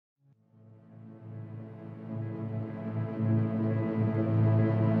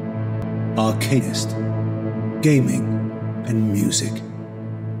arcadist, gaming, and music.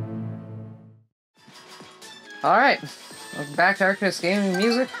 Alright, welcome back to Arcadist Gaming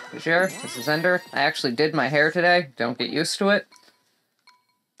Music. Sure, this is Ender. I actually did my hair today. Don't get used to it.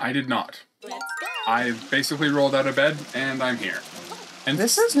 I did not. I basically rolled out of bed, and I'm here. And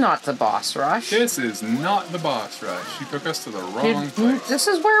This is not the boss rush. This is not the boss rush. You took us to the wrong place. This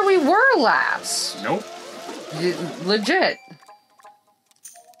is where we were last. Nope. Legit.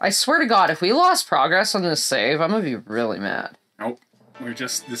 I swear to God, if we lost progress on this save, I'm gonna be really mad. Nope.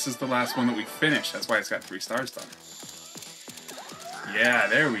 This is the last one that we finished. That's why it's got 3 stars done. Yeah,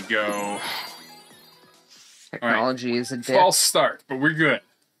 there we go. Technology is a dick. False start, but we're good.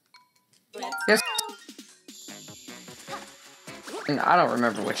 Yes. I don't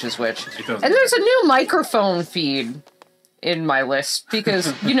remember which is which. doesn't. And there's a new microphone feed in my list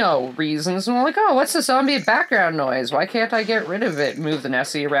because, you know, reasons. And I'm like, oh, what's the zombie background noise? Why can't I get rid of it? Move the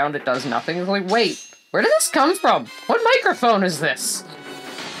Nessie around, it does nothing. It's like, wait, where did this come from? What microphone is this?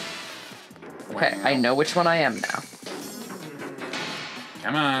 Okay, I know which one I am now.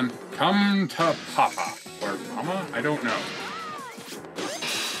 Come on. Come to Papa. Or Mama? I don't know.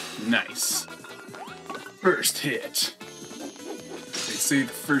 Nice. First hit. They say the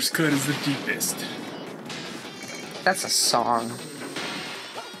first cut is the deepest. That's a song.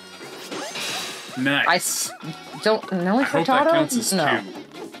 Nice. Nelly I hope Furtado? that counts as No. 2.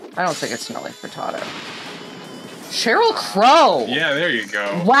 I don't think it's Nelly Furtado. Sheryl Crow! Yeah, there you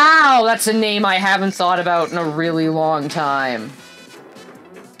go. Wow, that's a name I haven't thought about in a really long time.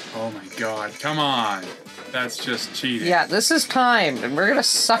 Oh my god, come on. That's just cheating. Yeah, this is timed, and we're gonna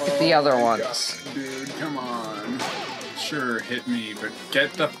suck at the other ones. God, dude, come on. Sure, hit me, but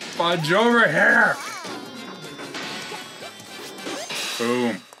get the fudge over here!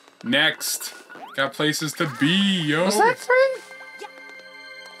 Boom. Next. Got places to be, yo. Was that 3?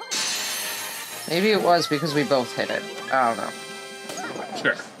 Maybe it was because we both hit it. I don't know.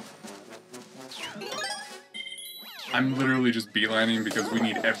 Sure. I'm literally just beelining because we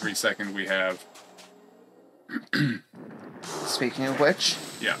need every second we have. Speaking of which.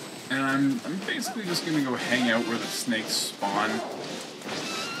 Yeah. And I'm basically just gonna go hang out where the snakes spawn.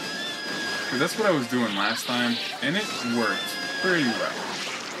 Because that's what I was doing last time, and it worked pretty well.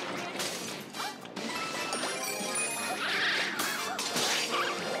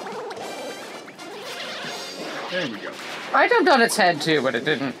 There we go. I jumped on its head too, but it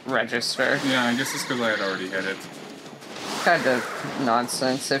didn't register. Yeah, I guess it's because I had already hit it. Kind of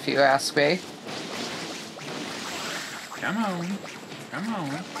nonsense, if you ask me. Come on. Come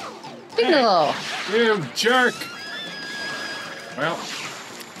on. Bingo! Hey, you jerk! Well,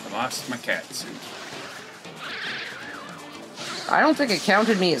 I lost my cat suit. I don't think it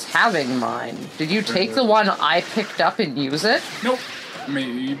counted me as having mine. Did you take the one I picked up and use it? Nope.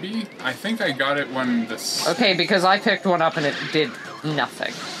 Maybe. I think I got it when this... Okay, because I picked one up and it did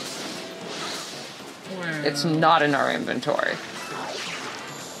nothing. Well... It's not in our inventory.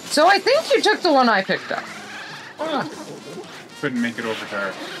 So I think you took the one I picked up. Ah. Couldn't make it over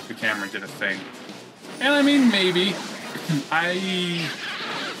to the camera did a thing. And I mean, maybe. I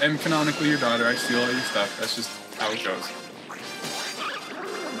am canonically your daughter. I steal all your stuff. That's just how it goes.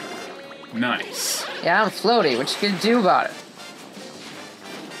 Nice. Yeah, I'm floaty. What you gonna do about it?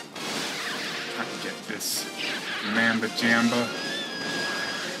 I can get this mamba jamba.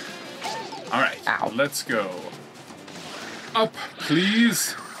 Alright, let's go. Up,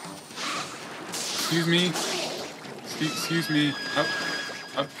 please. Excuse me. Excuse me.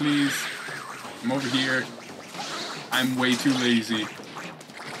 Up, please. I'm over here. I'm way too lazy.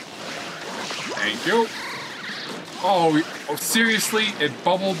 Thank you. Oh, seriously? It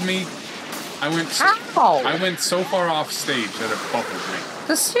bubbled me? I went so far off stage that it bubbled me.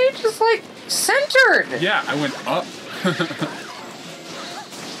 The stage is, like, centered! Yeah, I went up.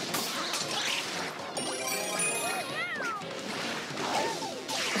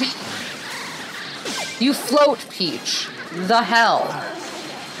 You float, Peach. The hell.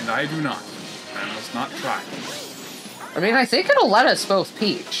 And I do not. I must not try. I mean, I think it'll let us both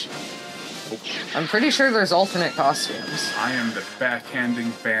Peach. I'm pretty sure there's alternate costumes. I am the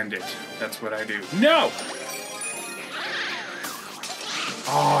backhanding bandit. That's what I do. No!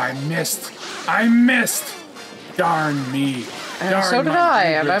 Oh, I missed. I missed! Darn me. And Darn so did my I,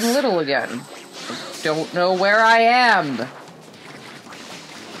 and I'm goodness. little again. Don't know where I am.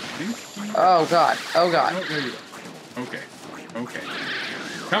 Oh god. Oh god. Oh, there you go. Okay. Okay.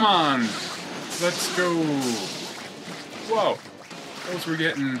 Come on! Let's go! Whoa! Those were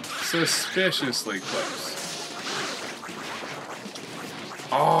getting suspiciously close.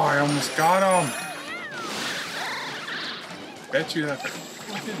 Oh, I almost got him! bet you that hurt.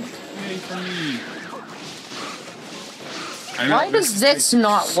 Oh, it didn't. Yay for me. I know, Why does this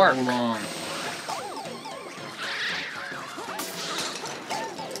not so work? long.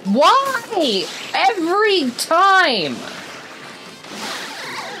 Why? Every time!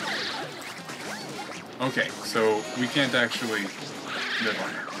 Okay, so we can't actually live on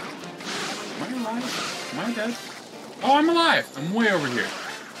it. Am I alive? Am I dead? Oh, I'm alive! I'm way over here.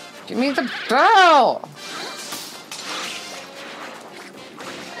 Give me the bell!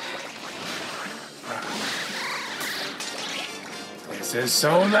 This is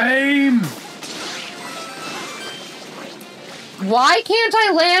so lame! Why can't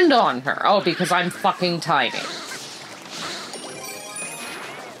I land on her? Oh, because I'm fucking tiny.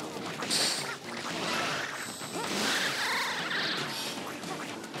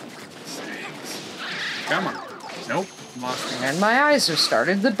 Come on. Nope. Lost it. And my eyes have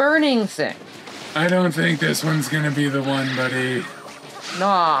started the burning thing. I don't think this one's gonna be the one, buddy.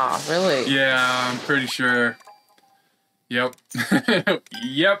 Nah, really. Yeah, I'm pretty sure. Yep.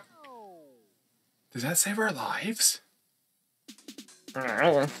 Yep. Does that save our lives?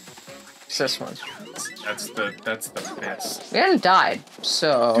 It's this one. That's the best. We hadn't died,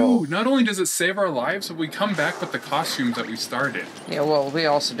 so... Dude, not only does it save our lives, but we come back with the costumes that we started. Yeah, well, we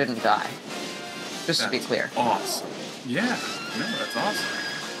also didn't die. Just to be clear. Awesome. Yeah. No, that's awesome.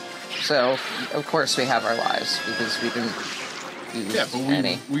 So, of course we have our lives, because we didn't use Yeah, but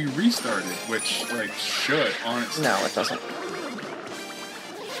any. we restarted, which, like, should, honestly. No, it doesn't.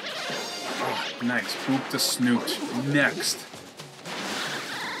 Oh, nice. Poop the snoot. Next.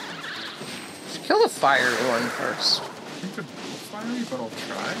 Just kill the fiery one first. I think they're both fiery, but I'll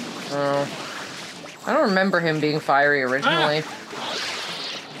try. Oh. I don't remember him being fiery originally.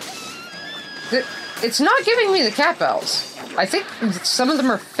 It's not giving me the cat bells. I think some of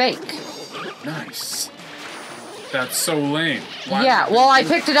them are fake. Nice. That's so lame. Why Yeah, well, I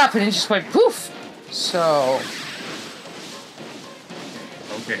picked it up and it just went poof. So...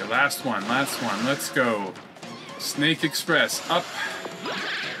 Okay, last one. Let's go. Snake Express. Up.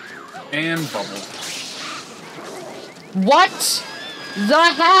 And bubble. What the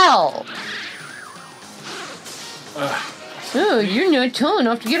hell? Oh, you're not tall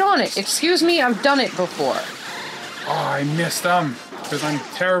enough to get on it. Excuse me, I've done it before. Oh, I missed them. Because I'm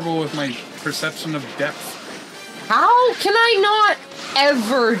terrible with my perception of depth. How can I not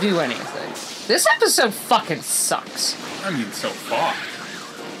ever do anything? This episode fucking sucks. I mean, so far.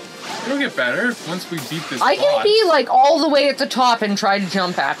 It'll get better once we beat this I can boss. be like all the way at the top and try to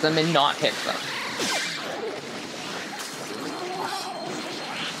jump at them and not hit them.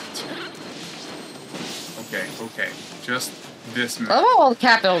 Okay. Just this I minute. love all the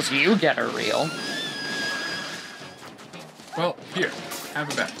cat bills you get are real. Well, here.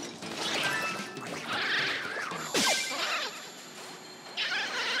 Have a bet.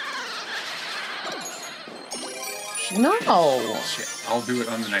 No. Shit. I'll do it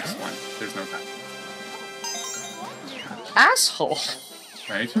on the next one. There's no time. Asshole.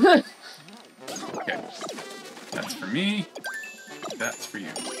 Right? Okay. That's for me. That's for you.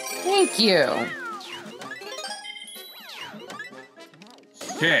 Thank you.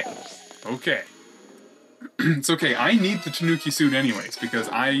 Okay. It's okay. I need the Tanuki suit anyways, because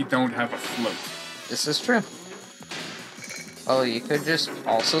I don't have a float. This is true. Oh, you could just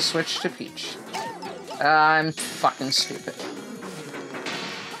also switch to Peach. I'm fucking stupid.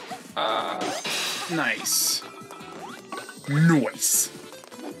 Nice. Nice.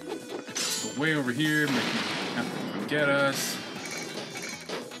 So way over here, making nothing get us.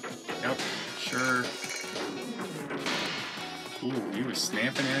 Yep, sure. Ooh, he was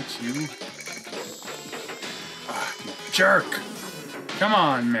snapping at you. Ah, you jerk! Come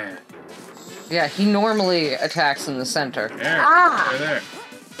on, man. Yeah, he normally attacks in the center. There. Ah! There.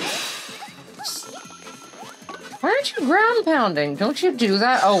 Why aren't you ground pounding? Don't you do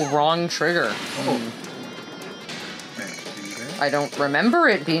that? Oh, wrong trigger. Oh. Man, do that. I don't remember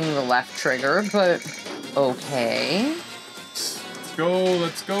it being the left trigger, but okay. Let's go,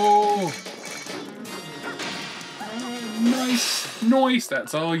 let's go. Nice.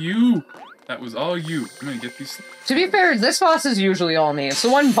 That's all you. That was all you. I'm gonna get these. To be fair, this boss is usually all me. It's the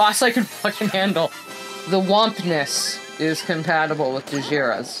one boss I can fucking handle. The Wompness is compatible with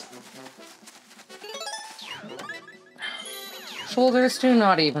Dejira's. Shoulders do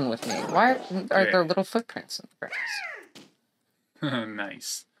not even with me. Why are there little footprints in the grass?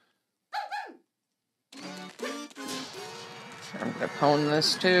 Nice. I'm gonna pwn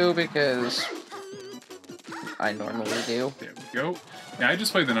this too because I normally do. There we go. Yeah, I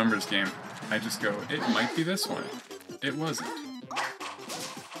just play the numbers game. I just go, it might be this one. It wasn't.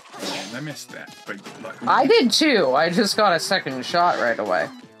 I missed that, but luckily... I did too. I just got a second shot right away.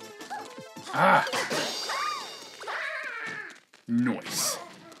 Ah! Nice.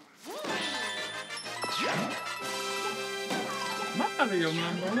 Mario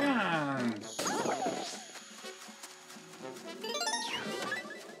 #1!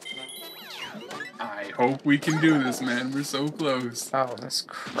 I hope we can do this, man. We're so close. Oh, this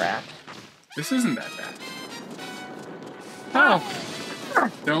crap. This isn't that bad. Oh.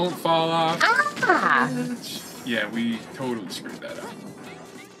 Don't fall off. Ah. Yeah, we totally screwed that up.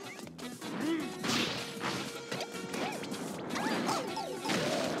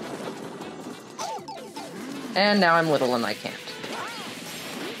 And now I'm little and I can't.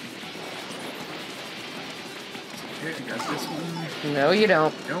 Okay, I got this one. No, you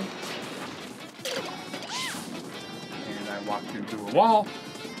don't. Nope. And I walked into a wall.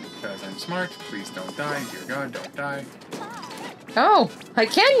 Because I'm smart. Please don't die. Dear God, don't die. Oh, I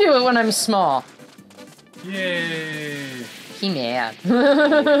can do it when I'm small. Yay! He mad.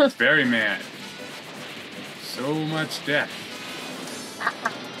 Very mad. So much death.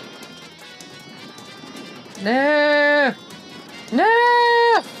 No!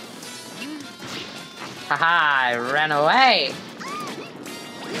 No! Haha, I ran away.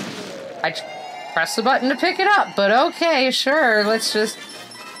 I pressed the button to pick it up, but okay, sure, let's just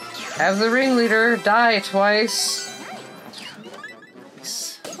have the ringleader die twice.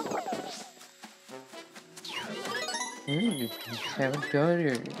 You haven't got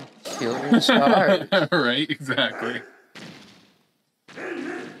your kill your star. Right, exactly.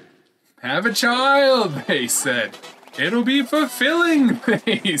 Have a child, they said. It'll be fulfilling,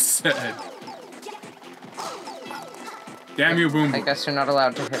 they said. Damn you, Boom I Boom. guess you're not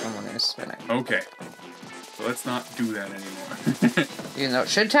allowed to hit him when he's spinning. Okay. So let's not do that anymore. Even though it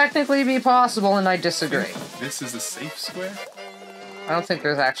should technically be possible, and I disagree. This is a safe square? I don't think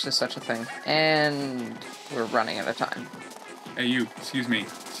there's actually such a thing. And we're running out of time. Hey, you. Excuse me.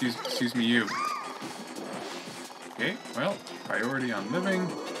 Excuse me, you. Okay, well, priority on living.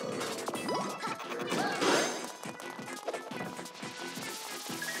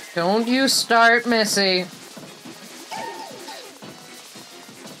 Don't you start, Missy.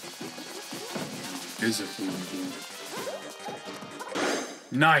 Is it Boom Boom?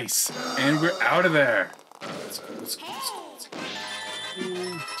 Nice! And we're out of there! Let's go, let's go, let's go, let's go.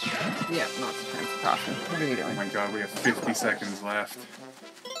 Yeah, not the time for coffee. What are you Oh doing? my god, we have 50 seconds left.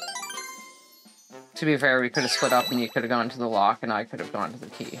 To be fair, we could have split up and you could have gone to the lock and I could have gone to the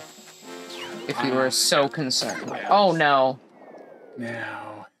key. If you were so concerned. Yeah. Oh no.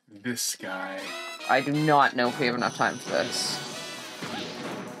 Now, this guy. I do not know if we have enough time for this.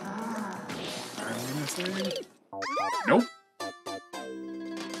 I'm gonna say... Nope.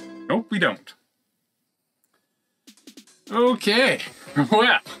 Nope, we don't. Okay.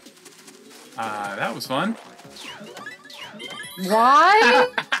 Well. That was fun. Why?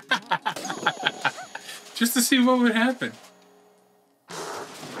 Just to see what would happen.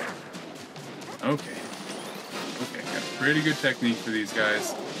 Okay. Okay, got a pretty good technique for these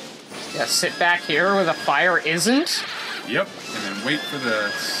guys. Yeah, sit back here where the fire isn't? Yep, and then wait for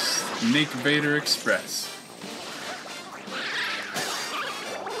the Snake Vader Express.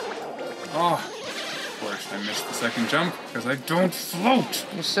 Oh, of course, I missed the second jump because I don't float.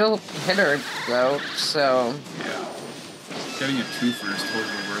 You still hit her, though, so... Yeah. Getting a twofer is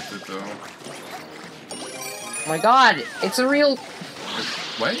totally worth it, though. Oh my god, it's a real...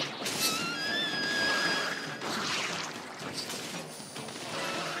 What?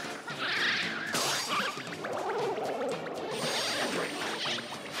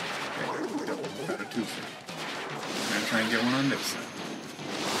 Got a twofer. I'm gonna try and get one on this side.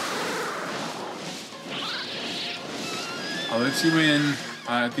 I'll let you in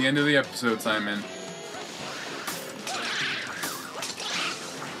at the end of the episode, Simon.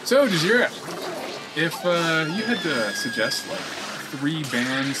 So, Jazira, if you had to suggest like 3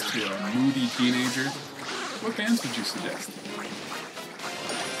 bands to a moody teenager, what bands would you suggest?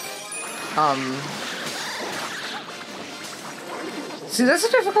 See, that's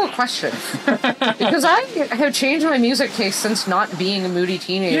a difficult question. Because I have changed my music taste since not being a moody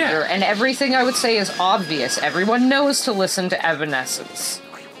teenager, Yeah. and everything I would say is obvious. Everyone knows to listen to Evanescence.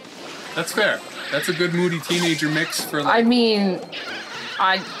 That's fair. That's a good moody teenager mix for I like... mean,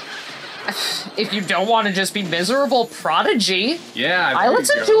 if you don't want to just be miserable, Prodigy. Yeah, I there you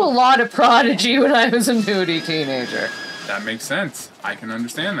listened go. to a lot of Prodigy when I was a moody teenager. That makes sense. I can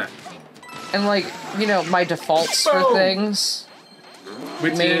understand that. And, like, you know, my defaults for Boom. things,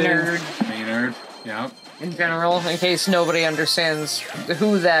 Which Maynard. Maynard, yep. in general, in case nobody understands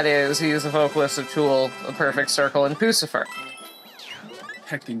who that is, he is the vocalist of Tool, A Perfect Circle, and Pucifer.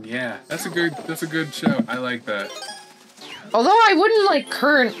 Heckin' yeah. That's a good show. I like that. Although I wouldn't, like,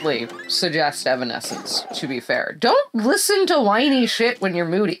 currently suggest Evanescence, to be fair. Don't listen to whiny shit when you're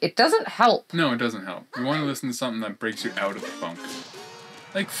moody. It doesn't help. No, it doesn't help. You want to listen to something that breaks you out of the funk.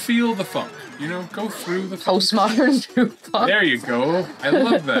 Like, feel the funk. You know, go through the funk. Postmodern jukebox. There you go. I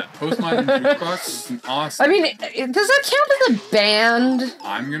love that. Postmodern jukebox is an awesome. I mean, does that count as a band?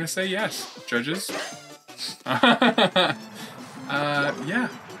 I'm gonna say yes. Judges? Yeah. I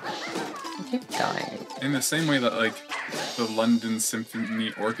keep dying. In the same way that, like, the London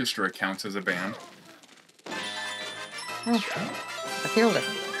Symphony Orchestra counts as a band. Oh, I killed it.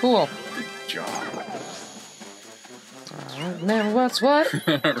 Cool. Good job. I don't remember what's what.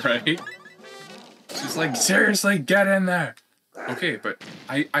 Right? Just like, seriously, get in there! Okay, but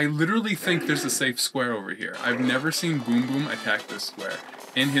I literally think there's a safe square over here. I've never seen Boom Boom attack this square.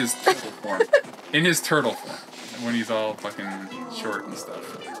 In his turtle form. In his turtle form. When he's all fucking short and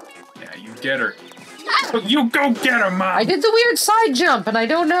stuff. Yeah, you get her. You go get her, Mom! I did the weird side jump, and I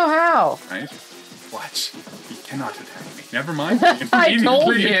don't know how. Right? Watch. He cannot attack me. Never mind. I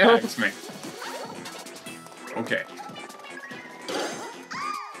told He you. attacks me. Okay.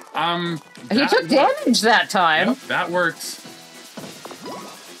 He took damage that time. Yep, that works.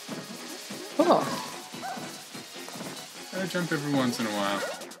 Cool. I jump every once in a while,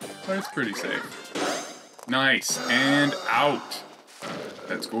 but it's pretty safe. Nice, and out.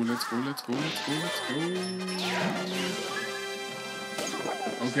 Let's go, let's go, let's go, let's go, let's go.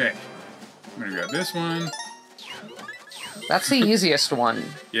 Okay, I'm gonna grab this one. That's the easiest one,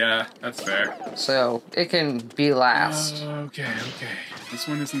 Yeah, that's fair. so it can be last. Okay. This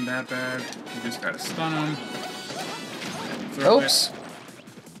one isn't that bad. You just gotta stun him. Throw it, Oops.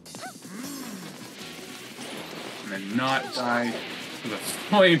 and then not die to the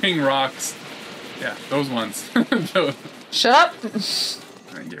flaming rocks. Yeah, those ones. Those. Shut up! And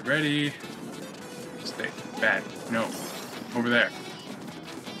then get ready. Stay. Bad. No. Over there.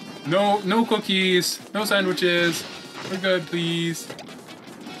 No cookies. No sandwiches. We're good, please.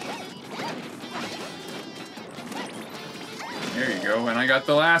 There you go. And I got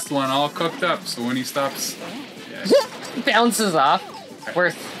the last one all cooked up, so when he stops... Yeah. Bounces off.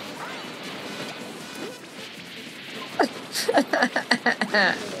 Worth.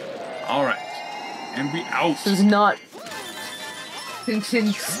 Alright. And we out. This is not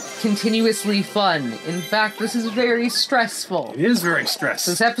continuously fun. In fact, this is very stressful. It is very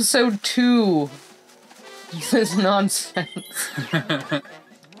stressful. This is episode 2. This is nonsense.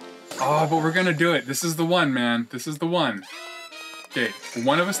 Oh, but we're gonna do it. This is the one, man. This is the one. Okay,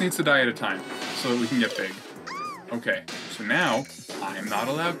 one of us needs to die at a time so that we can get big. Okay, so now I am not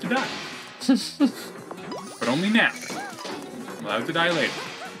allowed to die. But only now. I'm allowed to die later.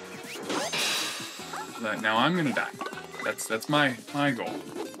 But now I'm gonna die. That's my goal.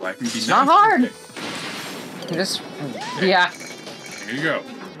 So I can be It's not hard. Just, yeah. There you go.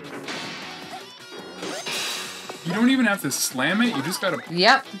 You don't even have to slam it. You just gotta.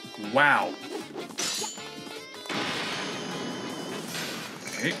 Yep. Wow.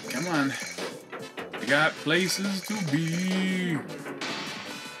 Okay, come on. We got places to be.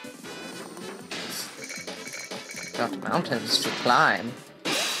 Got mountains to climb.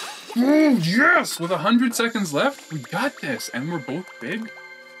 Yes! With 100 seconds left, we got this, and we're both big.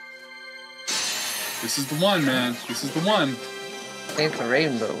 This is the one, man. This is the one. Paint the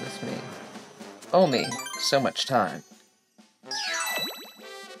rainbow with me. Oh me, so much time.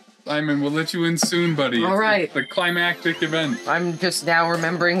 Simon, we'll let you in soon, buddy. All right. It's the climactic event. I'm just now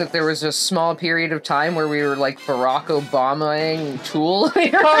remembering that there was a small period of time where we were like Barack Obamaing Tool.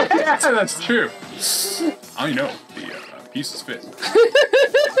 Oh, yeah, that's true. I know. The pieces fit.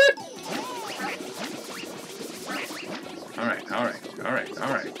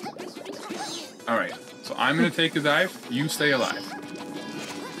 All right. So I'm gonna take a dive. You stay alive.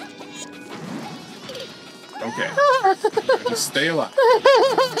 Okay. Just stay alive.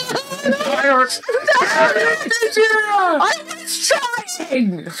 I was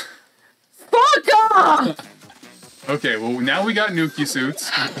trying! Fuck off! Okay, well now we got Nuki suits.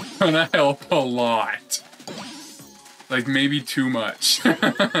 Gonna help a lot. Like maybe too much. Do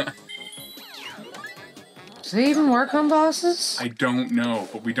they even work on bosses? I don't know,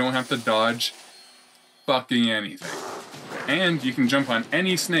 but we don't have to dodge fucking anything. And you can jump on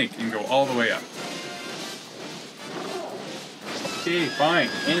any snake and go all the way up. Okay, fine.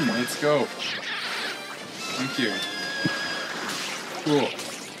 In, let's go. Thank you. Cool.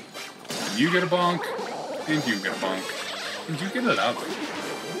 You get a bonk, and you get a bonk. And you get a love.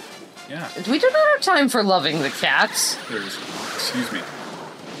 Yeah. We do not have time for loving the cats. There's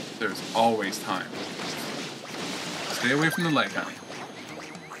always time. Stay away from the light, honey.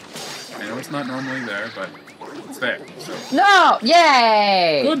 it's not normally there, but it's there. So. No!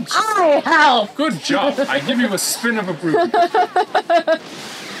 Yay! Good. I help! Good job. I give you a spin of approval.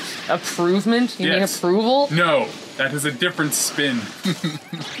 Approvement? You mean Yes. approval? No, that is a different spin.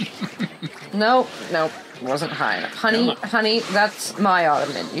 Nope. Wasn't high enough. Honey, that's my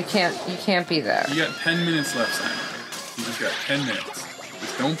ottoman. You can't be there. You got 10 minutes left, Simon. You just got 10 minutes.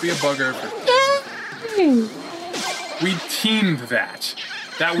 Just don't be a bugger. We teamed that.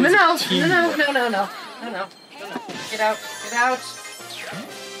 That was teamwork. No. Get out.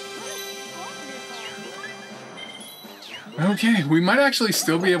 Okay, we might actually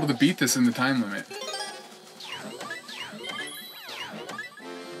still be able to beat this in the time limit.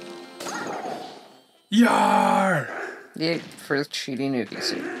 Yar! Yeah, for the cheaty Nuki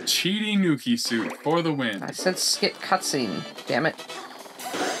suit. Cheaty Nuki suit for the win. I said skit cutscene. Damn it.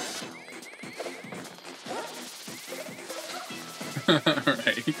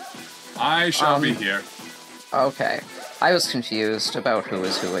 Alright. I shall be here. Okay. I was confused about who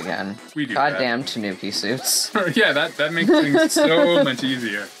is who again. We do Goddamn Tanuki suits. Yeah, that makes things so much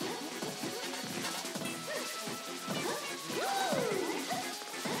easier.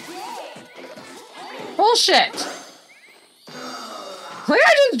 Bullshit! Like,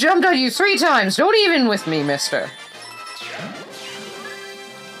 I just jumped on you 3 times. Don't even with me, mister.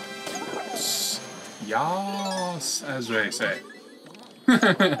 Yas, as they say.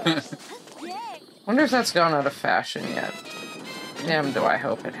 Wonder if that's gone out of fashion yet. Damn, do I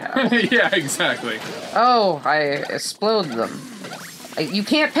hope it has. Yeah, exactly. Oh, I explode them. You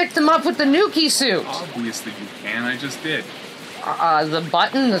can't pick them up with the Nuki suit! Obviously you can, I just did. The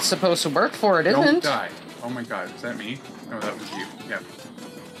button that's supposed to work for it Don't isn't. die. Oh my god, is that me? No, that was you. Yeah.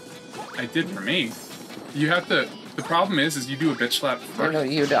 I did for me. You have to... The problem is you do a bitch slap first. No,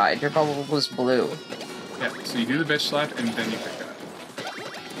 you died. Your bubble was blue. Yeah, so you do the bitch slap and then you pick it up.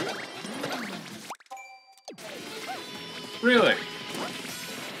 Really?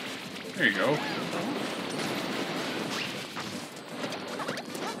 There you go.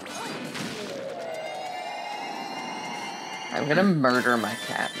 I'm gonna murder my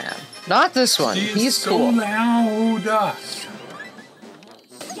cat, man. Not this one. He's so cool. loud.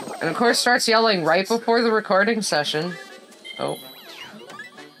 And of course starts yelling right before the recording session. Oh.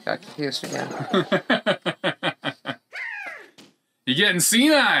 Got confused again. You're getting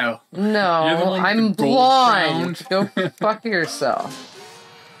senile. No, You're the one with I'm the gold blonde. crown. Go fuck yourself.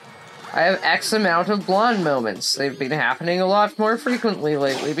 I have X amount of blonde moments. They've been happening a lot more frequently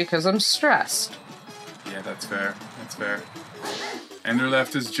lately because I'm stressed. Yeah, that's fair. That's fair. Ender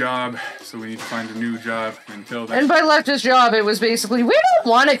left his job, so we need to find a new job until then. And by left his job, it was basically, we don't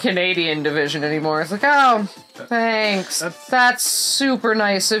want a Canadian division anymore. It's like, oh, thanks. That's super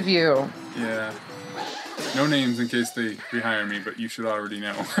nice of you. Yeah. No names in case they rehire me, but you should already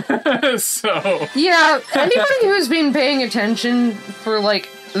know. So... Yeah, anybody who's been paying attention for, like,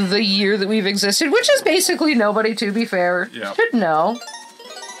 the year that we've existed, which is basically nobody, to be fair, should know.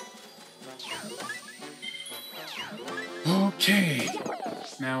 Okay.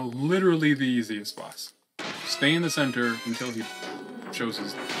 Now, literally the easiest boss. Stay in the center until he shows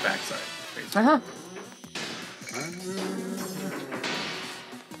his backside. Basically. Uh-huh.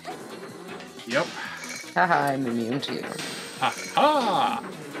 Yep. Haha, I'm immune to you. Ha ha!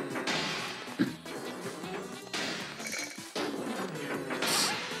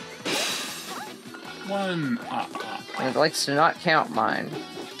 One. And it likes to not count mine.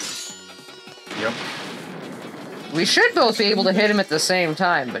 Yep. We should both be able to hit him at the same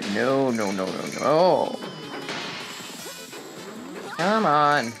time, but no. Come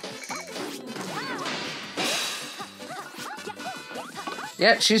on.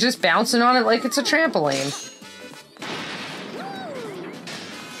 Yeah, she's just bouncing on it like it's a trampoline.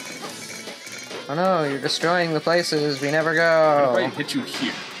 Oh no, you're destroying the places we never go. What if I hit you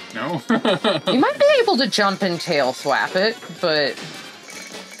here? No? You might be able to jump and tail thwap it, but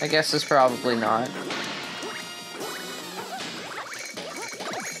I guess it's probably not.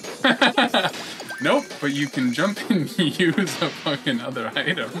 Nope, but you can jump and use a fucking other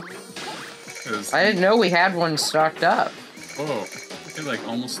item. I didn't know we had one stocked up. Whoa, it like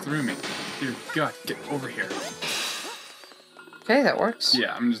almost threw me. Dear God, get over here. Okay, that works.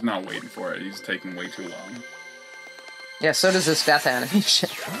 Yeah, I'm just not waiting for it. He's taking way too long. Yeah, so does this death animation.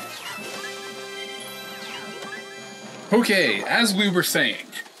 Okay, as we were saying,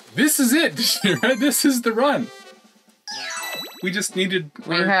 this is it, Shira. This is the run. We just needed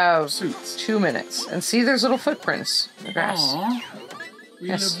We our have suits. 2 minutes. And see, there's little footprints in the grass. Aww. We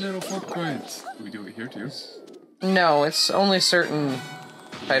Yes. have little footprints. Can we do it here too? No, it's only certain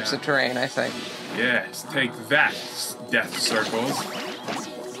types of terrain, I think. Yes, take that, death circles.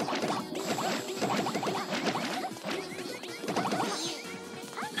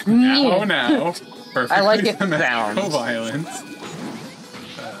 Now. Perfectly I like it symmetrical sounds. violence.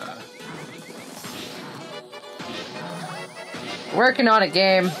 Working on it,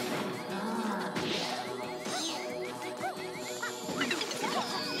 game.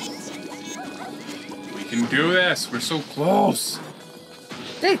 We can do this. We're so close.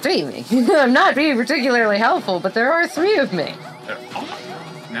 They three me. I'm not being particularly helpful, but there are three of me.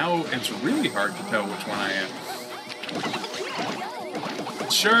 Now it's really hard to tell which one I am.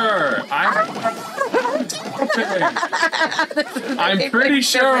 Sure, I'm pretty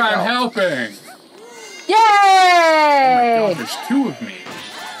sure I'm helping. Yay! Oh my God, there's two of me.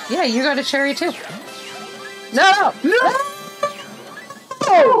 Yeah, you got a cherry too. No! No!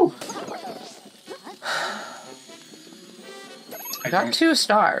 I got 2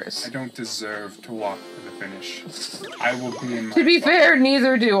 stars. I don't deserve to walk to the finish. I will be in my To be spot. fair,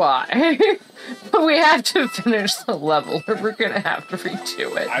 neither do I. But we have to finish the level, or we're gonna have to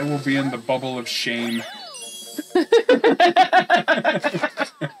redo it. I will be in the bubble of shame.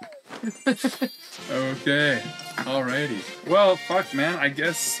 Okay. Alrighty. Well, fuck, man. I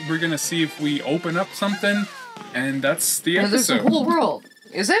guess we're gonna see if we open up something, and that's the There's the episode. whole world.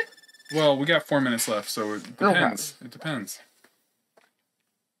 Is it? Well, we got 4 minutes left, so it depends. It depends.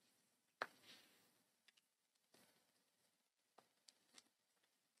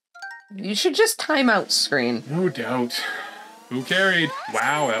 You should just time out screen. No doubt. Who carried?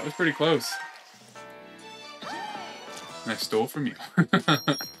 Wow, that was pretty close. And I stole from you.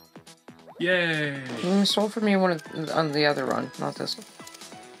 Yay! You stole from me on the other run, not this one.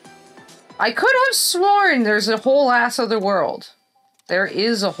 I could have sworn there's a whole ass other world. There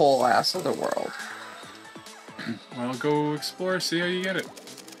is a whole ass other world. Well, go explore, see how you get it.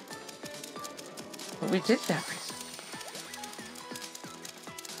 But we did everything.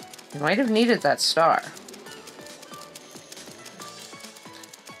 You might have needed that star.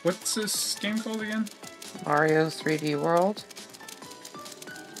 What's this game called again? Mario 3D World.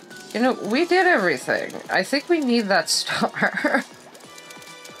 You know, we did everything. I think we need that star.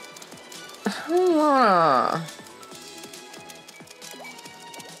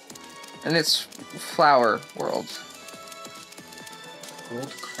 And it's Flower World.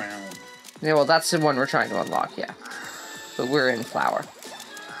 Gold Crown. Yeah, well, that's the one we're trying to unlock, yeah. But we're in Flower.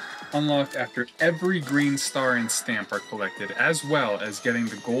 Unlocked after every green star and stamp are collected, as well as getting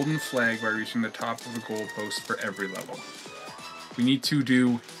the golden flag by reaching the top of the goal post for every level. We need to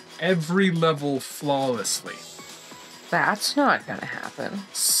do every level flawlessly. That's not gonna happen.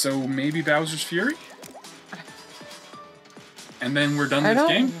 So maybe Bowser's Fury? And then we're done I this don't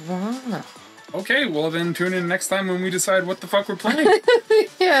game? wanna. Okay, well then tune in next time when we decide what the fuck we're playing.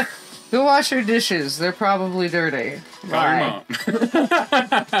 Yeah, go wash your dishes. They're probably dirty. Call your mom.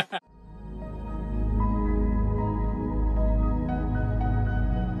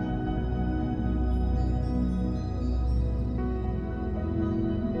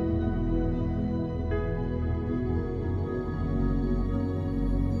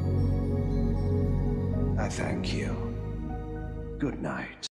 I thank you. Good night.